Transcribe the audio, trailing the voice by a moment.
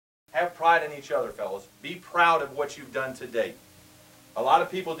have pride in each other, fellas. Be proud of what you've done to date. A lot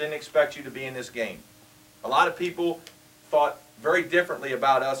of people didn't expect you to be in this game. A lot of people thought very differently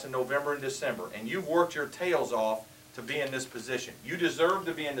about us in November and December, and you've worked your tails off to be in this position. You deserve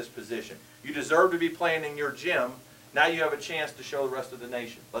to be in this position. You deserve to be playing in your gym. Now you have a chance to show the rest of the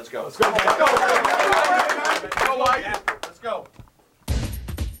nation. Let's go. Let's go. Let's go. Let's go.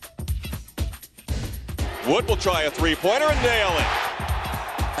 Wood will try a three-pointer and nail it.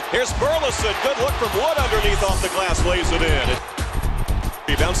 Here's Burleson. Good look from Wood underneath off the glass, lays it in.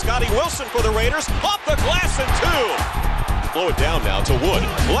 Rebound, Scotty Wilson for the Raiders. Off the glass and two. Blow it down now to Wood.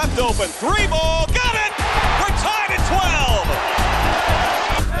 Left open, three ball, got it! We're tied at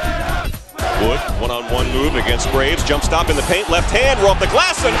 12! Wood, one-on-one move against Braves. Jump stop in the paint, left hand, we're off the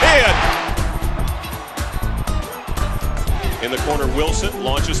glass and in. In the corner, Wilson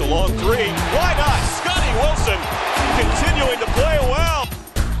launches a long three. Why not? Scotty Wilson continuing to play well.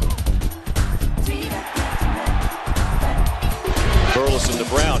 Burleson to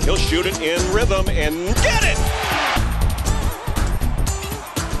Brown. He'll shoot it in rhythm and get it!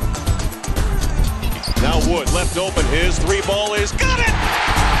 Now Wood left open. His three ball is got it!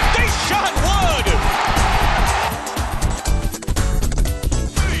 They shot Wood!